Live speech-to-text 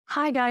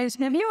Hi guys,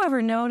 have you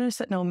ever noticed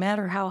that no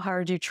matter how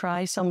hard you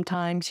try,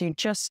 sometimes you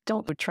just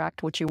don't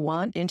attract what you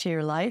want into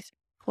your life?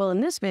 Well,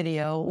 in this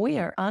video, we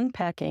are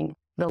unpacking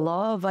the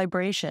law of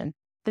vibration,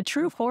 the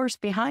true force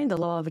behind the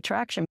law of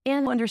attraction,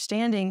 and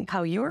understanding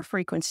how your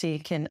frequency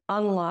can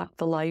unlock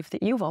the life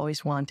that you've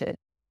always wanted.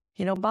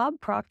 You know, Bob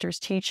Proctor's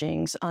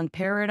teachings on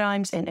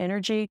paradigms and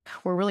energy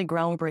were really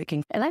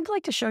groundbreaking, and I'd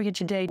like to show you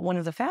today one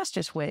of the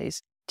fastest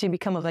ways to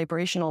become a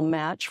vibrational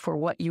match for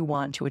what you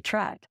want to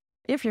attract.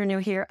 If you're new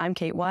here, I'm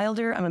Kate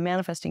Wilder. I'm a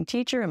manifesting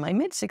teacher in my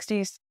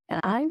mid-60s,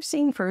 and I've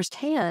seen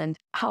firsthand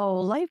how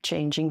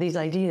life-changing these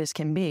ideas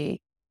can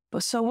be.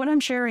 So what I'm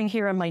sharing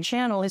here on my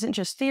channel isn't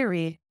just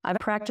theory. I've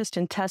practiced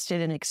and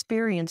tested and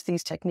experienced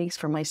these techniques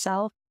for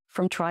myself,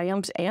 from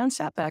triumphs and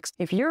setbacks.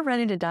 If you're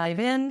ready to dive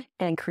in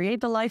and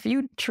create the life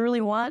you truly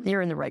want,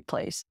 you're in the right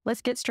place.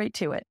 Let's get straight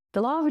to it.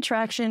 The law of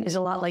attraction is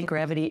a lot like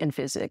gravity in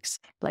physics.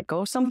 Let go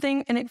of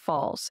something and it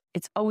falls.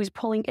 It's always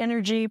pulling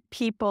energy,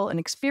 people, and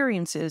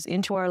experiences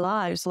into our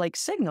lives like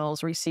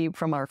signals received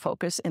from our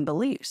focus and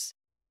beliefs.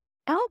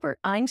 Albert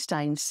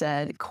Einstein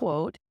said,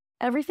 quote,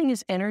 "Everything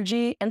is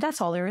energy, and that's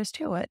all there is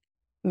to it.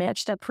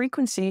 Match that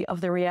frequency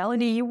of the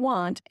reality you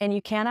want, and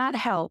you cannot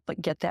help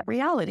but get that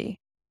reality.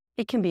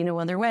 It can be no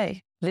other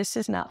way. This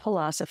is not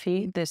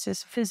philosophy. This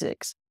is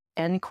physics."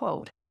 End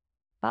quote.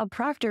 Bob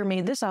Proctor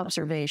made this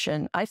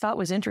observation I thought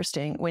was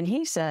interesting when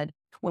he said,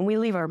 when we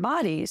leave our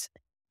bodies,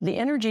 the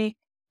energy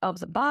of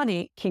the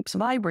body keeps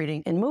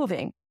vibrating and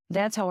moving.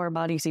 That's how our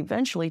bodies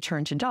eventually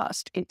turn to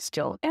dust. It's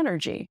still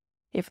energy.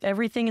 If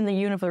everything in the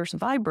universe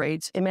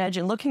vibrates,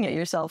 imagine looking at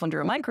yourself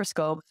under a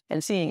microscope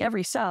and seeing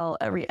every cell,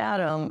 every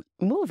atom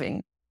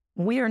moving.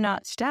 We are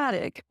not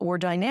static or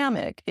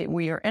dynamic.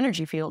 We are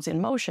energy fields in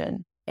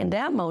motion. And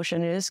that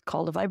motion is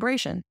called a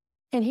vibration.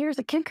 And here's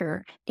the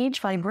kicker. Each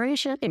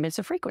vibration emits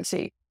a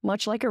frequency,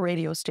 much like a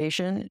radio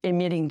station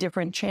emitting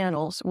different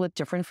channels with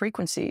different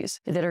frequencies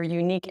that are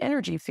unique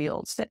energy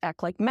fields that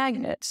act like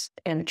magnets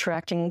and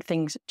attracting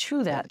things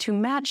to that, to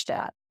match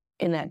that.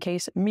 In that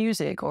case,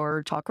 music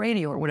or talk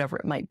radio or whatever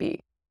it might be.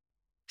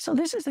 So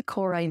this is the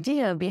core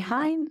idea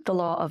behind the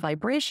law of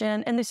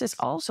vibration, and this is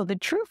also the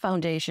true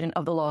foundation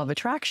of the law of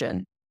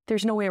attraction.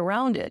 There's no way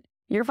around it.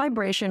 Your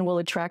vibration will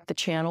attract the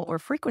channel or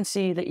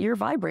frequency that you're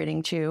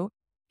vibrating to.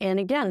 And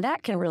again,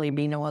 that can really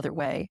be no other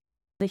way.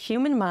 The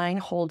human mind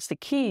holds the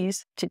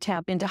keys to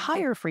tap into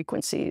higher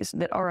frequencies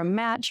that are a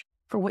match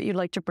for what you'd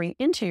like to bring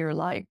into your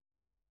life.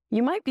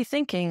 You might be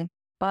thinking,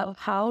 but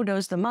how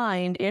does the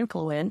mind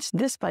influence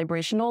this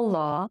vibrational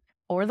law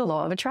or the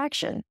law of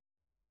attraction?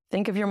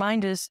 Think of your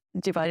mind as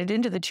divided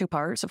into the two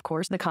parts, of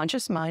course, the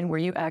conscious mind where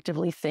you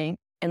actively think,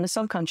 and the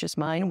subconscious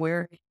mind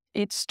where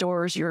it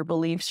stores your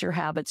beliefs, your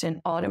habits,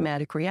 and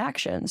automatic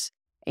reactions,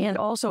 and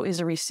also is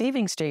a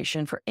receiving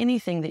station for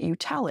anything that you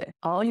tell it.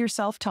 All your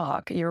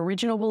self-talk, your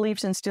original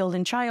beliefs instilled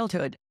in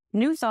childhood,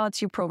 new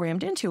thoughts you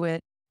programmed into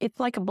it. It's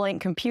like a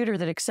blank computer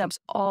that accepts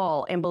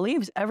all and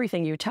believes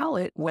everything you tell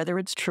it, whether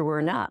it's true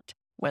or not,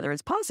 whether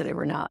it's positive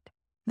or not.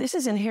 This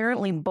is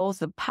inherently both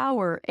the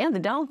power and the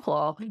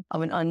downfall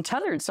of an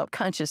untethered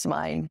subconscious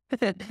mind.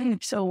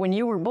 So when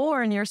you were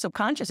born, your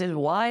subconscious is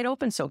wide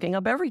open, soaking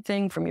up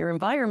everything from your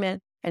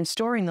environment and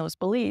storing those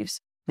beliefs.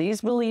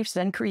 These beliefs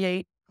then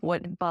create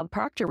what Bob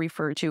Proctor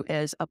referred to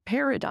as a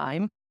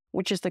paradigm,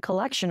 which is the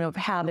collection of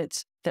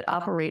habits that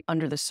operate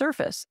under the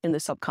surface in the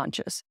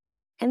subconscious.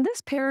 And this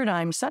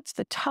paradigm sets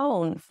the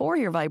tone for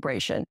your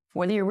vibration,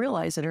 whether you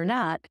realize it or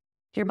not.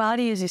 Your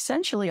body is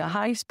essentially a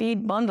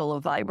high-speed bundle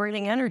of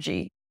vibrating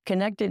energy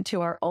connected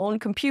to our own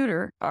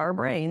computer, our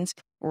brains,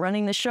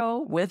 running the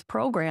show with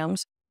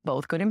programs,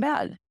 both good and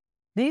bad.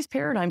 These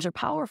paradigms are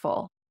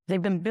powerful.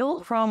 They've been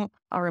built from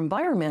our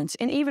environments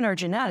and even our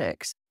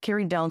genetics,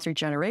 carried down through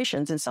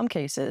generations in some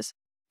cases.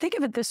 Think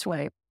of it this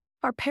way.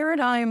 Our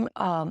paradigm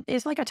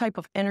is like a type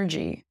of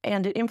energy,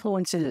 and it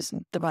influences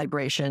the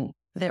vibration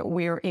that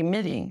we're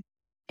emitting.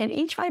 And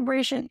each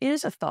vibration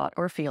is a thought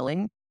or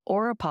feeling,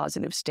 or a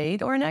positive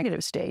state or a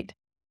negative state.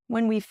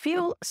 When we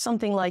feel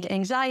something like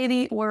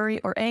anxiety, worry,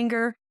 or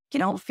anger, you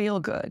don't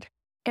feel good.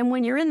 And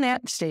when you're in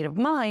that state of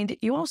mind,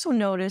 you also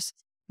notice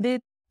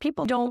that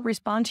people don't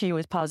respond to you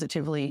as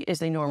positively as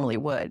they normally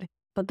would.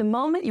 But the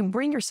moment you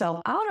bring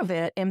yourself out of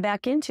it and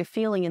back into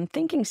feeling and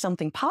thinking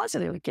something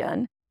positive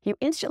again, you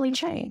instantly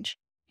change.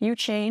 You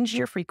change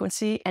your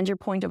frequency and your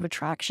point of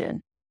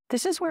attraction.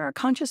 This is where our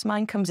conscious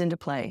mind comes into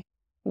play.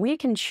 We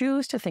can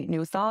choose to think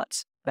new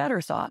thoughts, better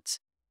thoughts.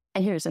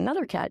 And here's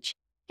another catch.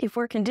 If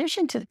we're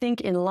conditioned to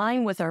think in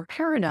line with our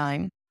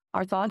paradigm,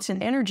 our thoughts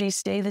and energies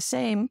stay the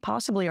same,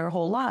 possibly our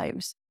whole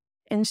lives.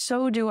 And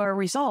so do our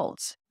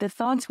results. The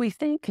thoughts we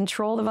think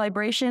control the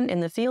vibration,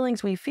 and the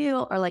feelings we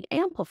feel are like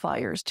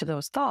amplifiers to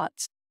those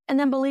thoughts. And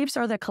then beliefs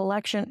are the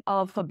collection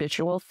of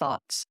habitual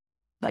thoughts.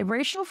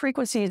 Vibrational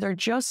frequencies are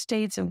just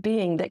states of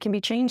being that can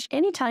be changed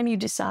anytime you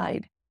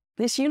decide.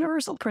 This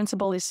universal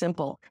principle is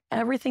simple.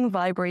 Everything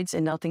vibrates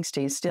and nothing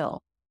stays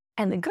still.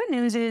 And the good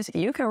news is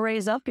you can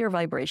raise up your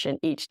vibration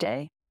each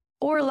day,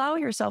 or allow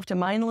yourself to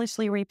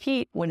mindlessly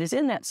repeat what is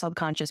in that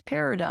subconscious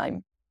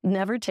paradigm.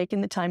 never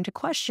taking the time to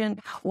question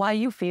why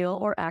you feel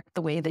or act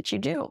the way that you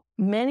do.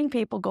 Many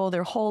people go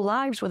their whole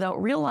lives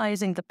without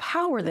realizing the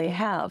power they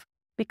have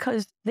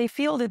because they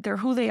feel that they're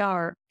who they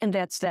are and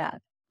that's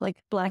that, like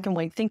black and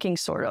white thinking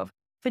sort of.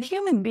 But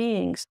human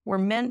beings were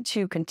meant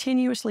to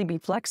continuously be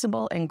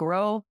flexible and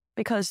grow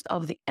because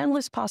of the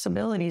endless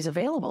possibilities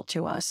available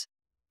to us.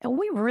 And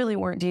we really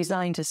weren't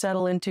designed to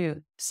settle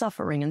into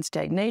suffering and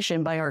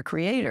stagnation by our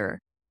Creator.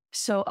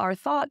 So our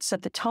thoughts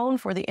set the tone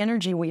for the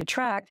energy we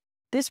attract.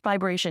 This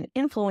vibration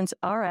influences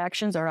our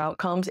actions, our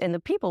outcomes, and the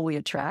people we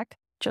attract,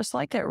 just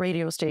like that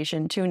radio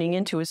station tuning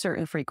into a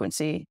certain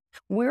frequency.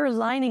 We're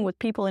aligning with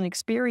people and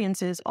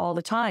experiences all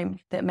the time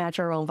that match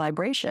our own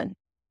vibration.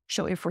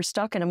 So if we're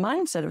stuck in a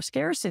mindset of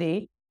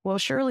scarcity, we'll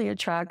surely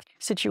attract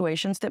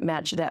situations that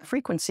match that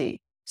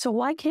frequency. So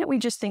why can't we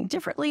just think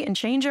differently and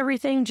change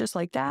everything just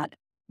like that?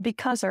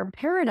 Because our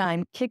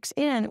paradigm kicks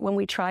in when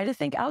we try to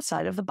think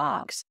outside of the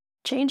box.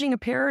 Changing a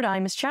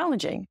paradigm is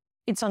challenging.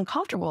 It's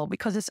uncomfortable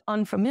because it's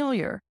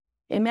unfamiliar.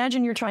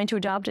 Imagine you're trying to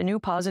adopt a new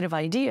positive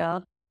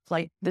idea,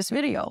 like this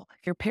video.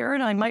 Your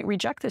paradigm might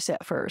reject this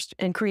at first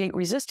and create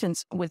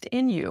resistance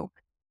within you.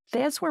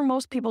 That's where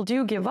most people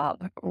do give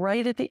up,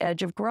 right at the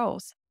edge of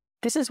growth.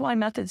 This is why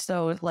methods,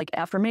 though, like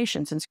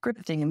affirmations and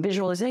scripting and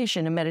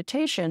visualization and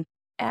meditation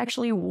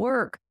actually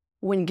work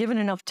when given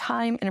enough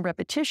time and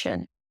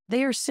repetition.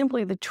 They are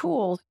simply the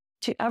tools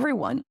to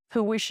everyone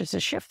who wishes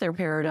to shift their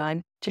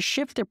paradigm, to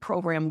shift their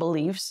program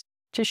beliefs,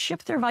 to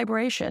shift their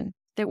vibration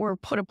that were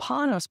put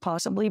upon us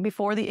possibly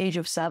before the age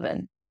of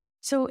 7.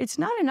 So it's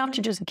not enough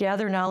to just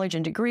gather knowledge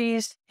and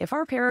degrees if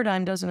our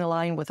paradigm doesn't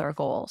align with our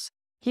goals.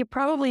 You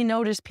probably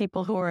notice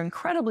people who are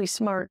incredibly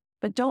smart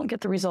but don't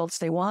get the results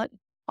they want.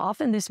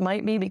 Often this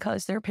might be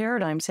because their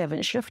paradigms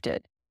haven't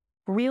shifted.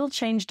 Real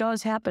change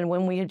does happen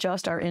when we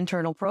adjust our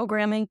internal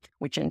programming,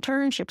 which in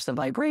turn shifts the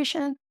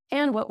vibration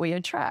and what we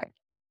attract.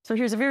 So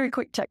here's a very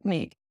quick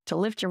technique to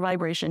lift your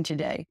vibration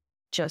today.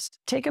 Just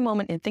take a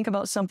moment and think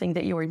about something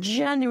that you are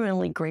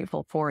genuinely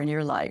grateful for in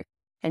your life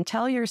and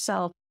tell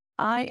yourself,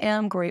 I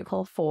am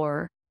grateful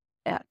for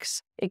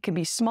X. It can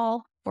be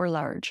small or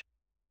large.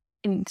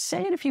 And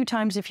say it a few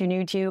times if you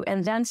need to,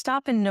 and then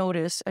stop and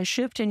notice a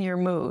shift in your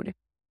mood.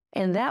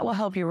 And that will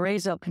help you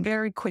raise up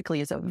very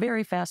quickly. It's a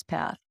very fast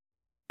path.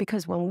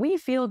 Because when we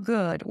feel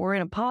good, we're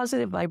in a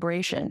positive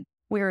vibration.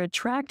 We're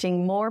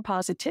attracting more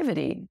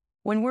positivity.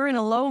 When we're in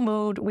a low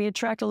mood, we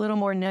attract a little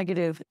more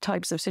negative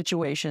types of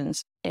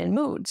situations and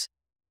moods.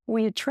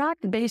 We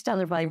attract based on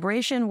the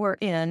vibration we're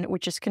in,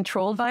 which is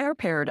controlled by our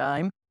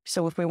paradigm.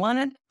 So if we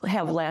want to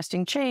have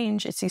lasting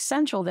change, it's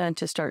essential then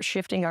to start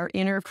shifting our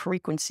inner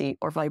frequency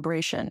or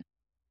vibration.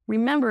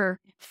 Remember,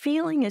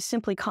 feeling is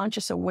simply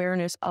conscious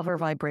awareness of our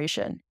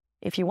vibration.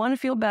 If you want to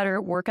feel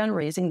better, work on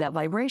raising that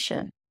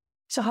vibration.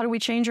 So how do we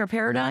change our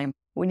paradigm?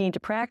 We need to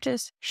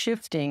practice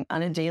shifting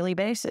on a daily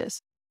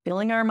basis,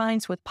 filling our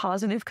minds with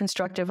positive,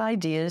 constructive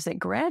ideas that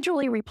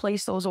gradually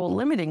replace those old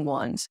limiting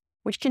ones,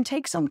 which can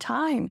take some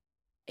time.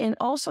 And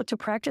also to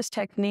practice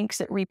techniques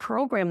that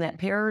reprogram that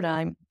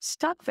paradigm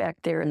stuck back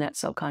there in that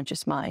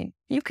subconscious mind.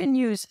 You can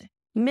use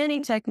many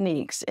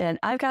techniques, and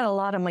I've got a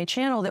lot on my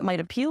channel that might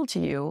appeal to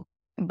you,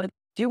 but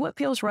do what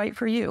feels right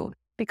for you.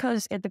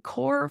 Because at the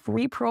core of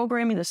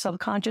reprogramming the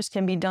subconscious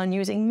can be done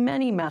using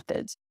many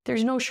methods.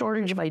 There's no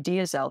shortage of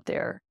ideas out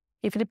there.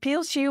 If it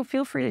appeals to you,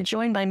 feel free to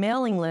join my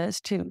mailing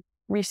list to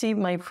receive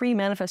my free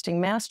Manifesting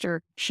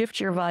Master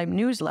Shift Your Vibe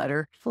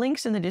newsletter.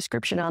 Links in the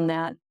description on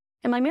that.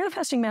 And my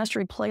Manifesting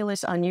Mastery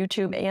playlist on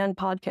YouTube and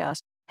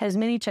podcast has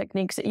many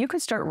techniques that you can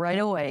start right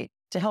away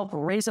to help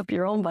raise up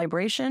your own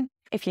vibration.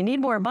 If you need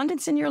more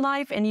abundance in your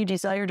life and you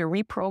desire to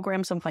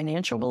reprogram some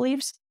financial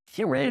beliefs,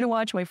 get ready to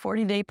watch my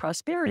 40-day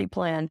prosperity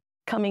plan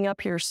coming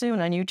up here soon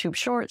on YouTube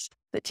Shorts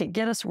that to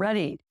get us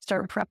ready,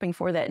 start prepping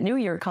for that new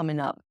year coming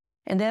up.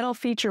 And that'll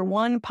feature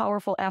one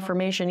powerful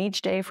affirmation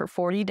each day for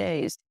 40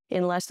 days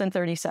in less than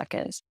 30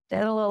 seconds.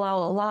 That'll allow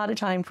a lot of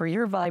time for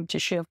your vibe to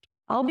shift.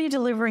 I'll be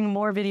delivering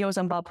more videos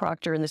on Bob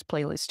Proctor in this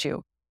playlist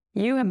too.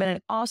 You have been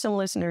an awesome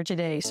listener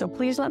today, so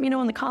please let me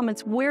know in the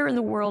comments where in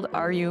the world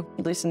are you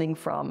listening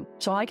from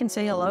so I can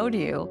say hello to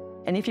you.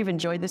 And if you've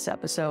enjoyed this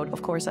episode,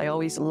 of course, I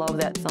always love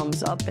that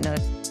thumbs up and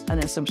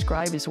a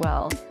subscribe as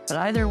well. But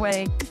either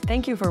way,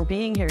 thank you for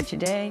being here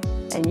today,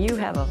 and you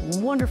have a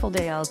wonderful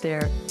day out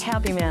there.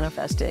 Happy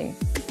manifesting.